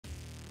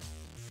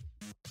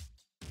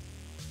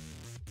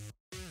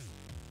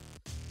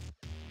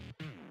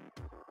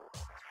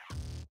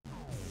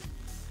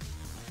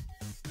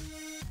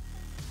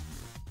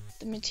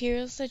The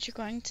materials that you're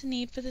going to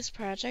need for this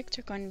project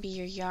are going to be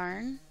your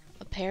yarn,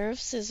 a pair of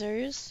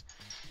scissors,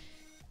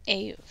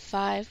 a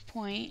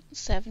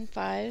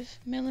 5.75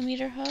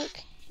 millimeter hook,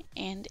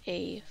 and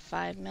a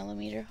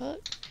 5mm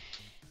hook,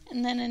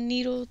 and then a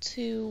needle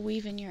to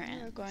weave in your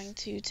ends. You're going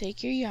to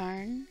take your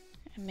yarn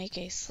and make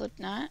a slip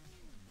knot,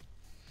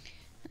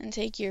 and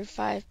take your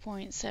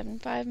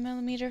 5.75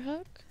 millimeter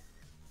hook.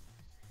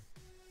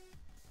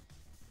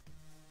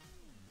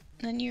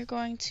 Then you're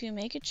going to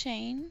make a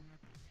chain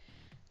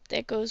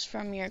that goes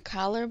from your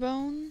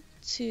collarbone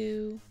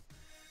to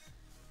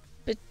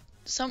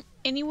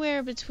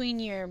anywhere between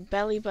your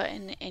belly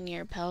button and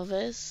your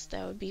pelvis.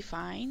 That would be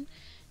fine.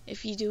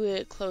 If you do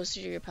it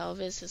closer to your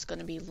pelvis, it's going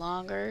to be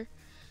longer,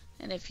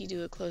 and if you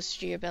do it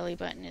closer to your belly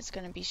button, it's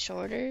going to be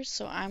shorter.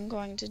 So I'm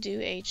going to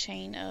do a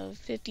chain of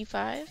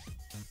 55.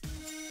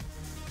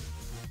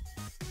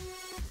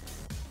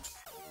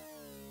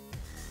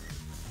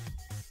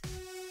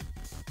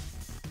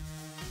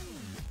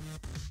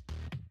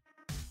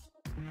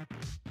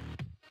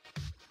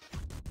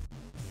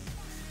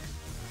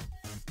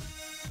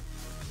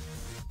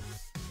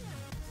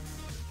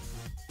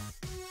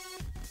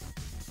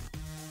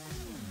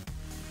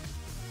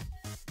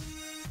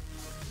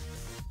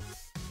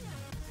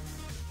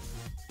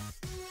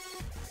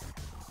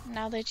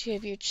 Now that you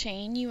have your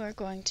chain, you are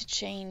going to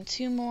chain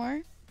 2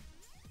 more,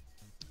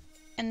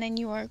 and then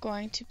you are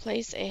going to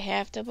place a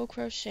half double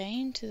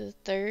crochet into the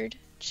 3rd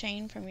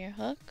chain from your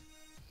hook,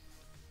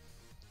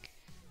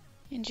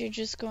 and you're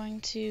just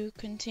going to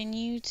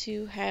continue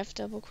to half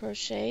double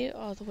crochet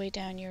all the way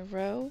down your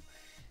row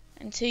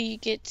until you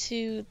get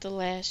to the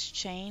last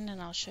chain,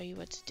 and I'll show you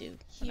what to do.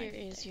 Here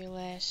is your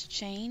last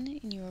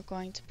chain, and you are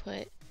going to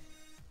put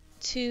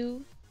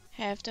 2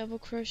 half double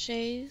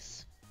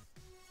crochets,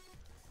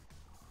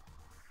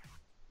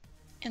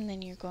 and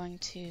then you're going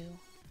to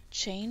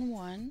chain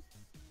 1, and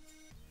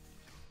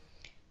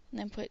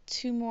then put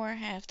 2 more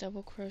half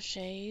double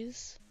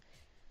crochets,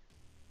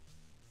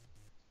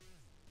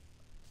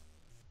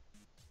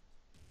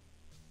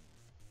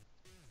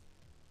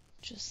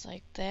 just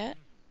like that.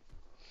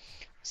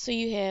 So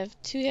you have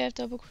 2 half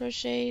double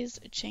crochets,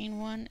 a chain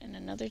 1, and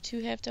another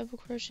 2 half double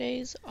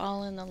crochets,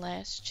 all in the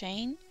last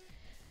chain.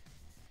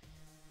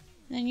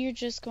 Then you're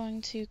just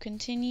going to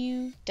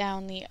continue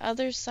down the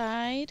other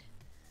side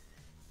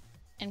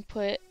and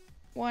put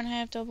 1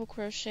 half double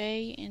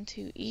crochet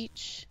into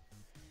each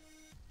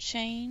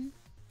chain.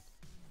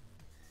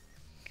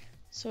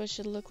 So it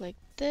should look like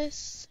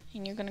this,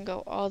 and you're going to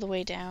go all the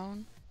way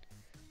down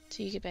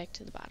till you get back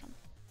to the bottom.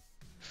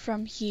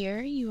 From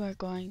here you are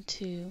going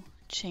to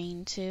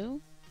chain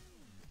 2,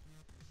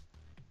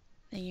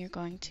 then you're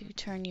going to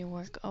turn your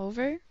work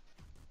over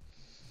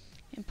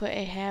and put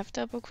a half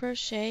double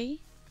crochet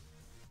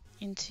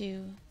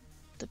into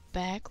the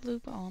back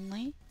loop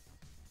only,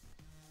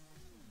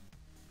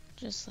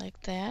 just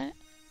like that,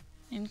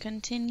 and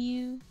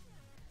continue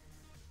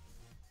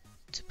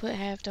to put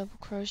half double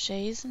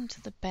crochets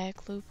into the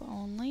back loop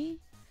only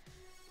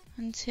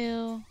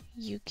until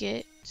you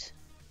get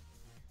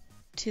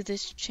to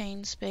this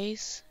chain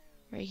space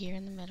right here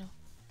in the middle.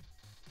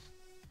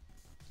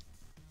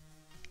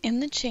 In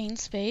the chain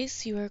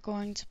space, you are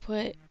going to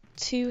put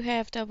 2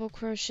 half double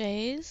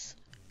crochets,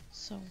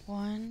 so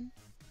 1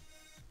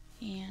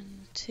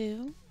 and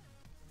 2.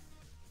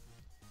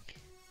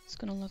 It's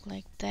going to look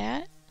like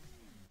that.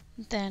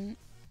 Then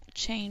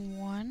chain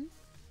 1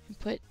 and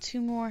put 2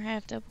 more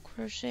half double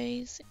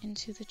crochets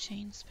into the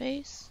chain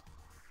space,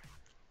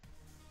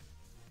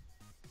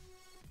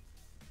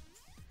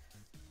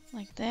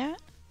 like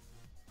that.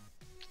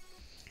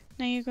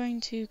 Now you're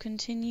going to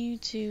continue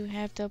to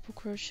half double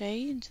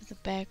crochet into the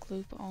back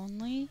loop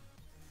only,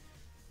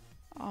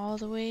 all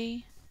the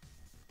way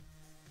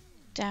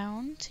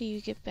down till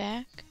you get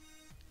back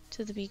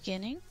to the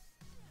beginning.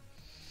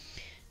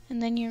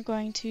 And then you're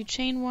going to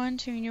chain 1,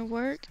 turn your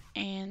work,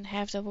 and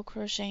half double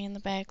crochet in the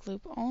back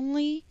loop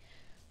only,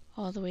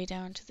 all the way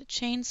down to the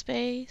chain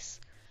space.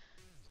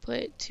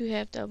 Put 2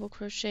 half double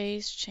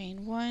crochets,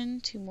 chain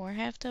 1, 2 more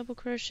half double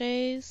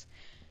crochets,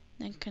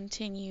 then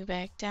continue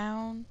back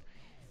down,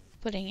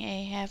 putting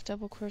a half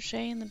double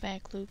crochet in the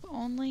back loop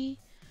only,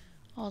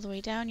 all the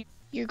way down.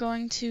 You're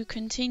going to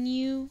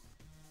continue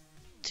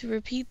to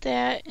repeat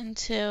that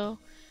until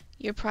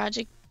your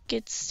project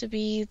gets to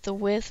be the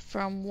width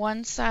from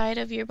one side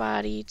of your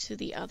body to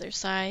the other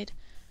side.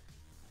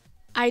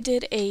 I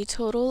did a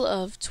total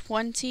of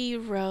 20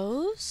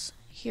 rows.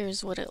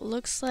 Here's what it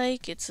looks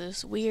like. It's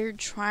this weird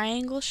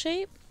triangle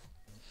shape.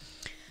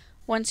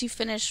 Once you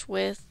finish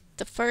with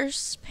the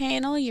first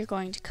panel, you're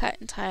going to cut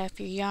and tie off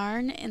your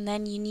yarn, and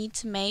then you need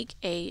to make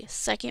a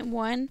second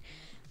one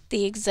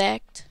the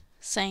exact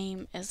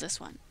same as this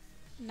one.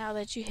 Now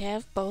that you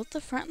have both the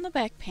front and the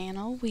back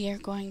panel, we are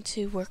going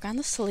to work on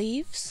the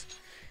sleeves.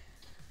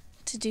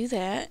 To do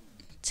that,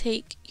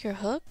 take your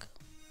hook,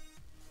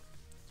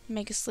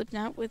 make a slip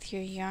knot with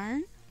your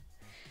yarn,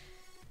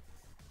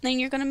 then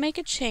you're going to make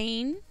a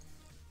chain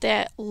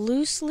that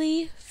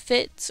loosely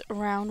fits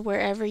around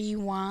wherever you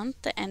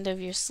want the end of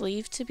your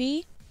sleeve to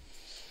be.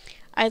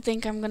 I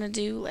think I'm going to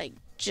do like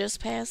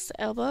just past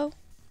the elbow.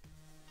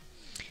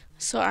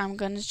 So I'm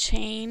going to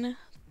chain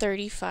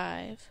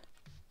 35.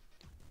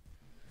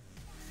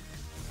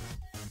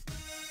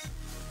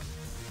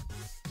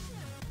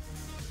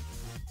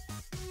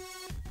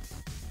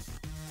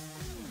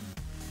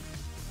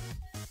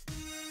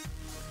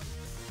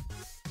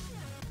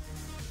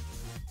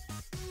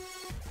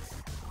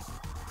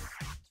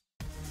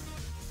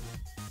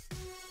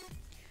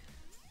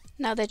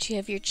 Now that you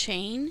have your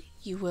chain,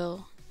 you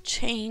will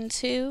chain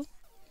 2.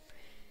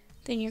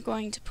 Then you're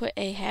going to put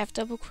a half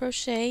double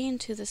crochet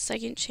into the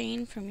second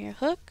chain from your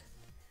hook,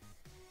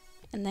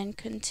 and then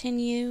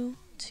continue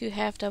to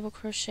half double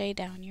crochet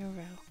down your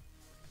row.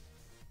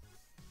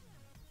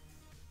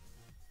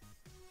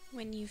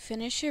 When you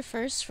finish your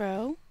first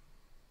row,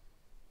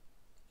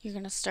 you're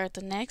going to start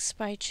the next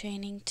by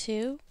chaining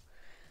 2,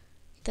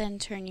 then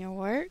turn your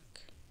work.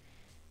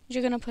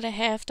 You're going to put a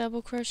half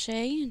double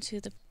crochet into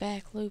the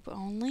back loop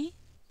only,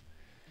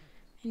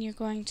 and you're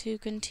going to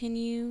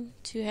continue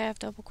to half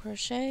double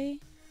crochet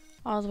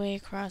all the way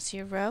across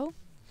your row.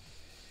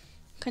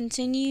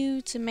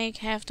 Continue to make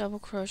half double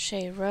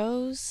crochet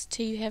rows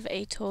till you have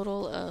a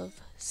total of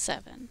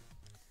 7.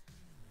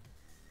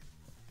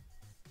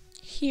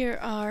 Here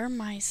are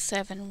my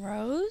 7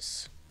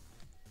 rows.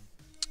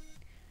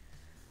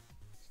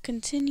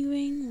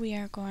 Continuing, we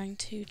are going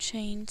to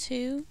chain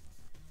 2,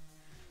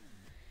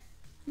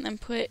 and then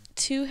put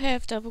 2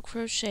 half double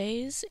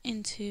crochets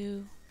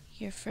into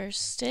your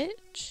first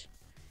stitch,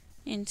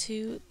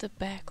 into the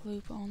back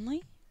loop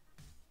only.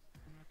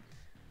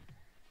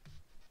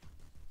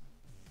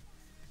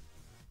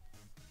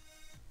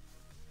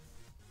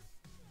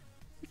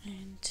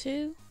 And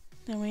 2.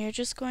 Then we are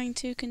just going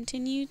to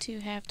continue to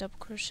half double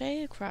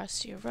crochet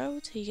across your row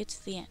till you get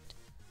to the end.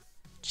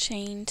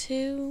 Chain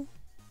 2,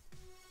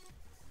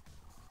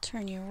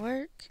 turn your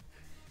work,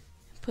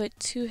 put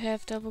 2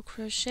 half double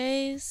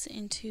crochets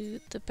into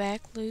the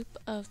back loop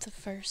of the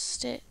first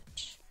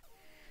stitch,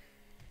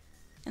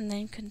 and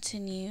then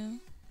continue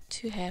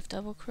to half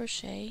double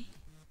crochet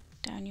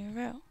down your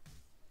row.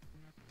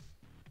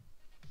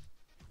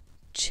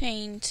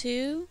 Chain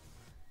 2,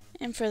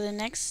 and for the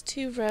next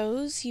 2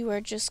 rows you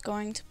are just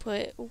going to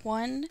put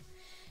 1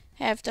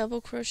 half double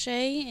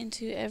crochet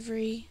into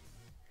every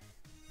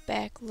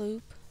back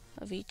loop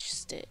of each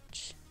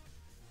stitch.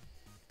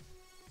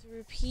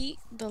 Repeat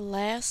the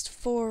last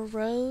 4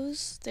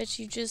 rows that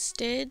you just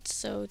did,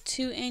 so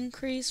 2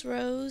 increase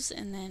rows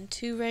and then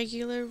 2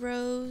 regular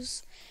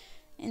rows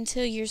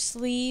until your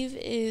sleeve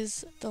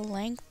is the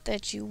length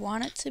that you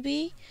want it to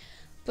be,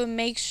 but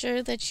make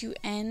sure that you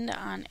end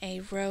on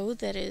a row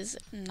that is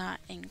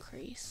not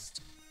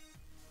increased.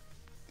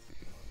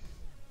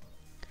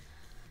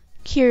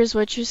 Here's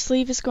what your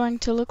sleeve is going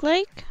to look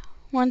like.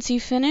 Once you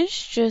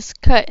finish,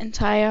 just cut and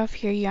tie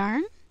off your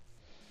yarn.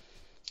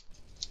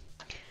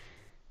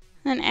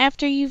 Then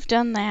after you've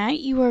done that,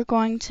 you are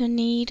going to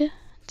need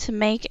to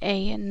make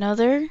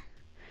another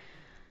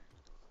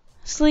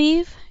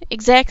sleeve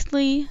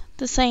exactly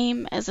the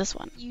same as this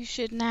one. You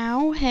should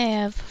now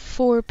have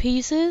 4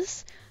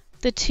 pieces,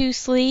 the 2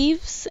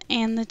 sleeves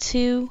and the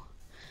 2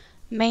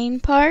 main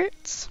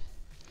parts.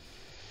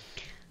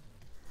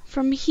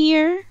 From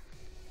here,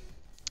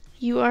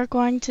 you are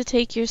going to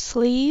take your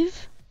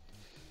sleeve,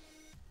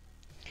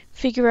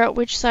 figure out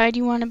which side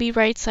you want to be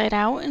right side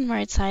out and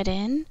right side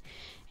in,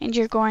 and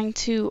you're going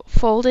to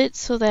fold it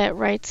so that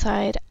right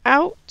side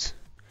out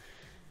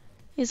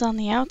is on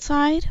the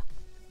outside.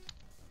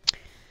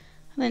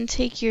 Then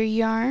take your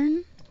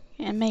yarn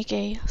and make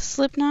a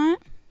slip knot.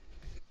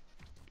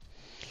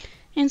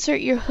 Insert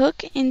your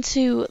hook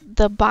into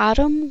the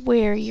bottom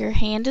where your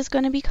hand is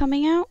going to be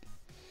coming out,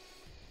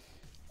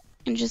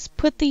 and just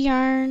put the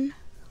yarn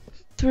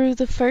through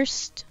the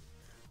first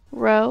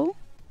row.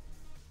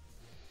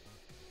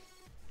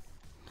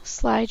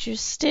 Slide your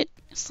slip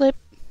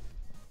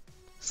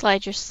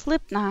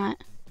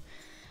knot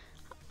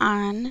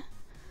on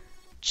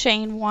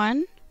chain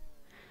 1,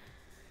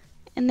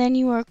 and then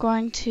you are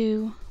going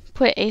to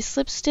put a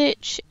slip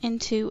stitch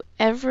into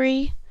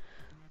every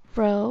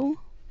row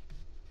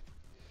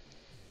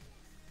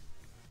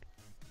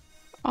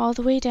all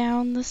the way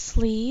down the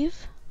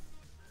sleeve,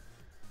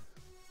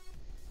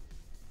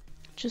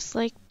 just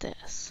like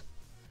this.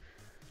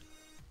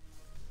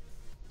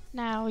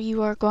 Now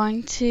you are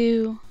going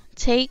to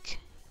take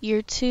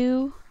your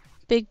 2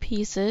 big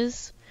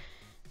pieces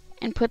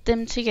and put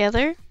them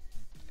together.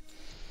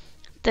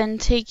 Then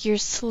take your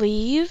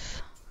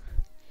sleeve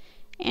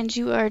and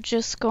you are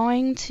just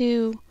going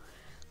to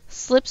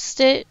slip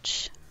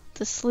stitch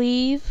the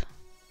sleeve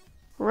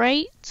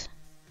right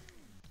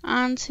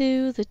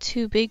onto the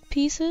 2 big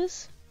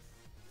pieces.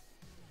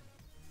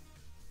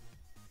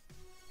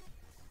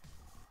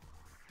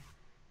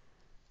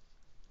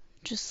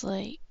 Just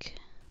like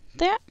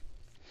that.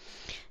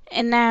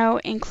 And now,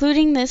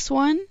 including this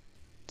one,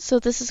 so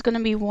this is going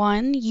to be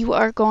 1, you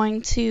are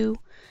going to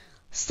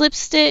slip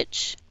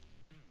stitch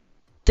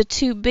the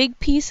 2 big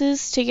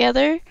pieces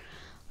together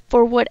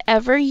for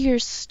whatever your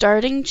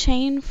starting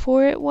chain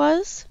for it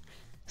was.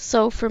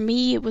 So for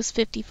me it was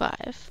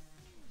 55.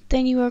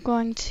 Then you are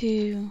going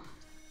to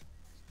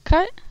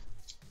cut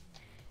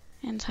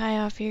and tie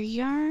off your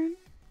yarn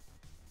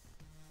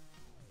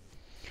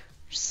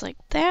just like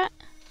that.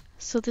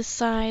 So this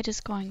side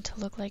is going to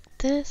look like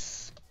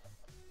this,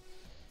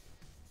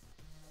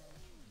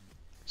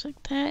 just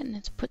like that, and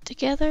it's put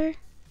together.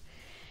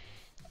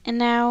 And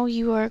now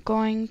you are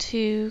going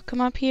to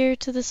come up here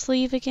to the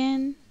sleeve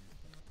again,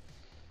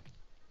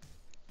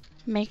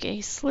 make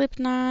a slip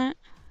knot.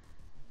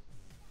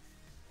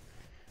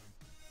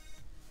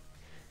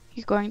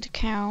 You're going to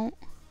count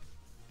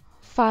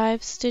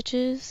 5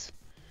 stitches.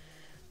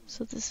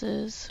 So this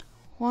is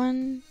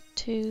 1,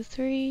 2,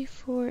 3,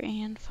 4,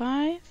 and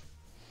 5.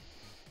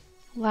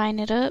 Line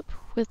it up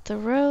with the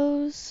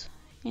rows,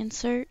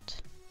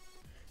 insert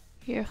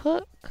your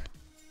hook,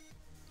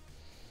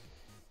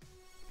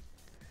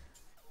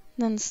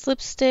 then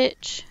slip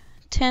stitch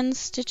 10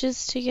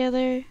 stitches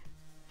together.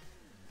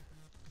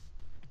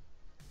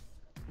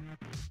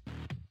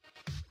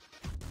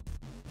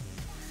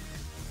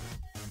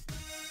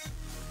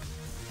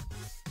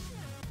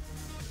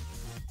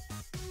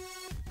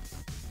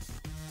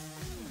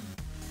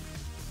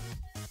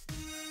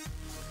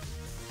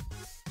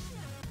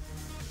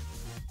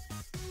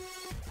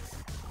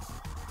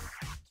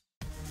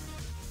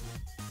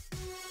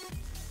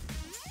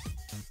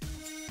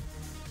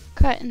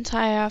 Cut and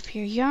tie off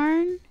your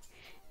yarn,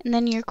 and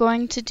then you're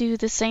going to do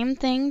the same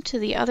thing to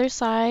the other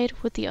side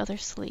with the other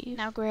sleeve.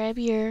 Now grab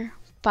your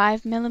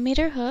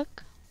 5mm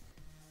hook,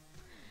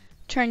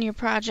 turn your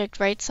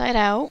project right side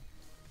out,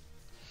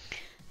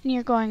 and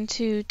you're going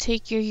to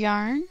take your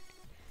yarn,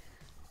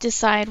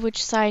 decide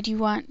which side you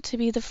want to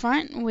be the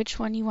front and which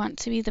one you want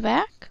to be the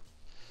back.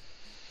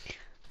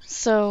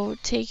 So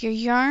take your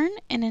yarn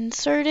and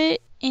insert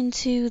it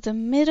into the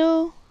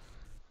middle,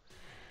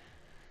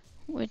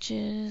 which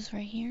is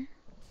right here.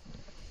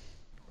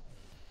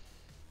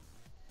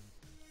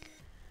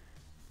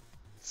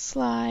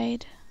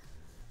 Slide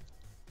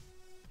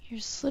your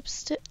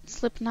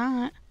slip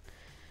knot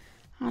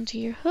onto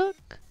your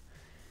hook,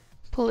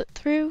 pull it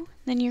through,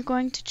 then you're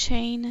going to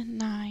chain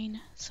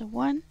 9. So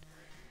 1,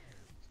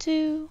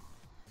 2,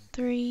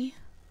 3,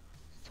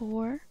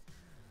 4,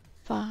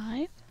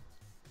 5,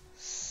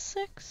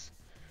 6,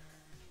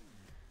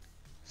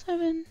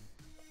 7,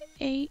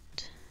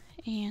 8,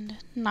 and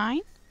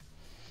 9.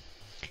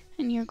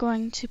 And you're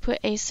going to put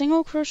a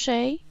single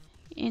crochet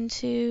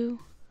into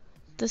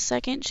the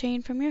second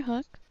chain from your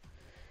hook,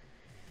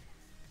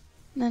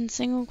 then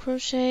single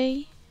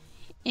crochet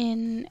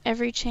in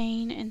every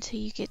chain until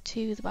you get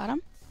to the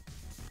bottom.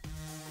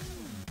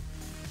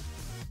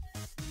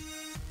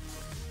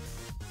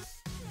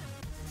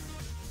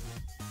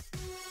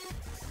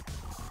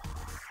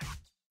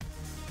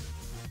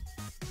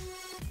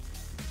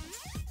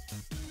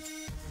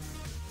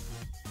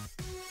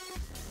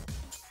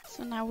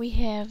 So now we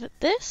have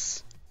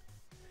this.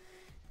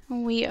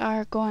 We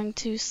are going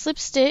to slip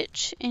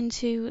stitch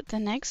into the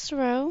next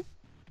row.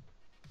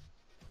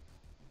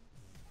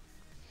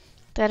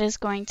 That is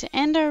going to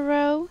end our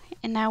row,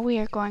 and now we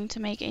are going to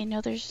make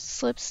another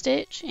slip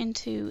stitch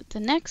into the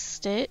next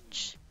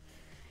stitch,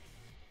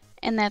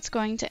 and that's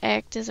going to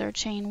act as our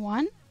chain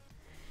 1.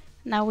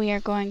 Now we are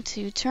going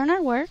to turn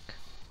our work,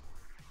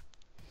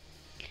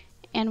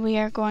 and we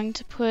are going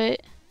to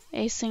put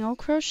a single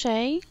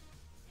crochet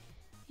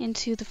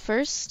into the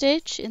first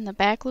stitch in the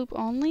back loop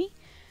only.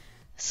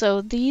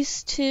 So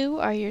these two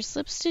are your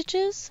slip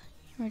stitches.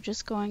 We're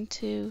just going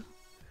to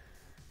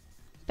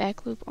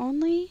back loop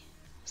only,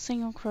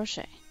 single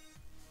crochet,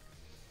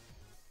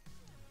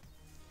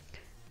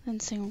 then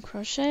single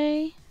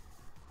crochet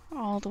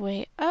all the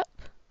way up,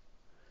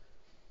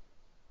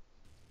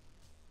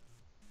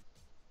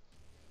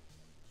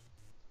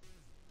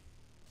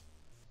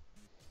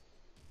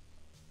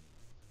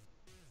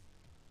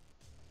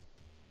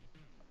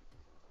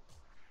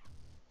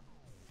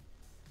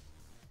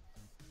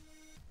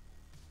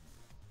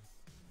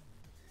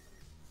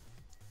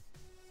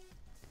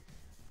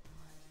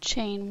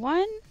 chain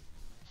 1,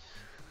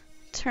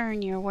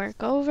 turn your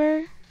work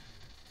over,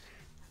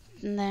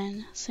 and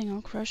then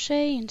single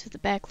crochet into the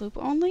back loop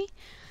only.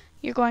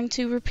 You're going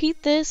to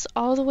repeat this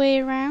all the way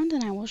around,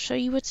 and I will show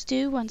you what to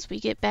do once we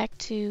get back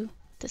to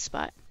this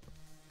spot.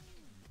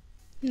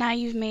 Now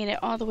you've made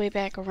it all the way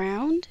back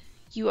around,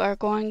 you are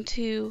going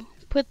to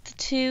put the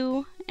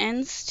two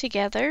ends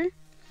together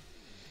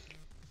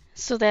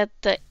so that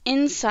the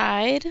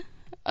inside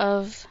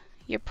of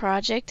your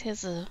project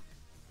has a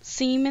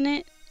seam in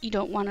it. You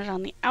don't want it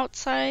on the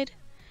outside.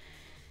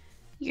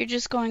 You're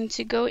just going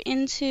to go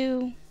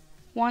into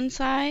one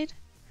side,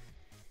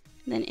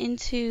 then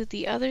into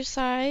the other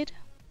side,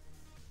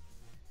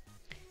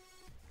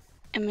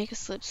 and make a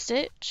slip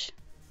stitch,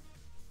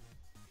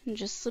 and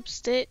just slip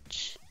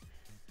stitch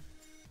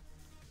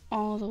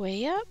all the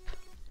way up.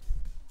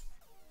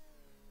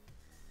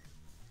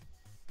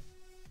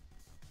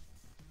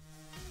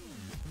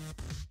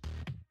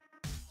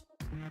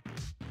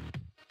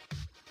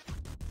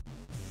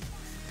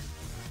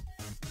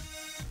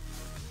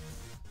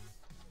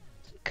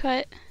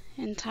 Cut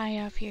and tie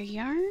off your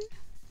yarn.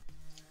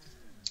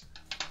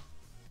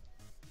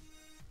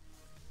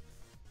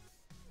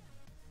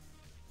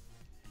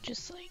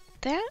 Just like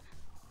that.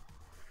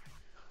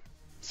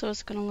 So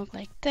it's gonna look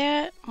like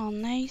that, all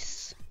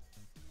nice.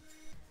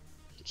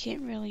 You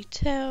can't really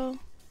tell.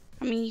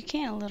 I mean, you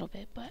can a little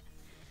bit, but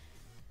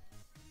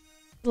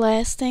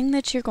last thing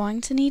that you're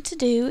going to need to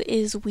do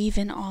is weave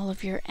in all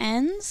of your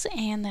ends,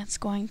 and that's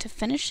going to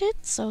finish it.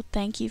 So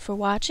thank you for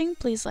watching.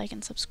 Please like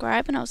and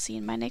subscribe, and I'll see you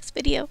in my next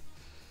video.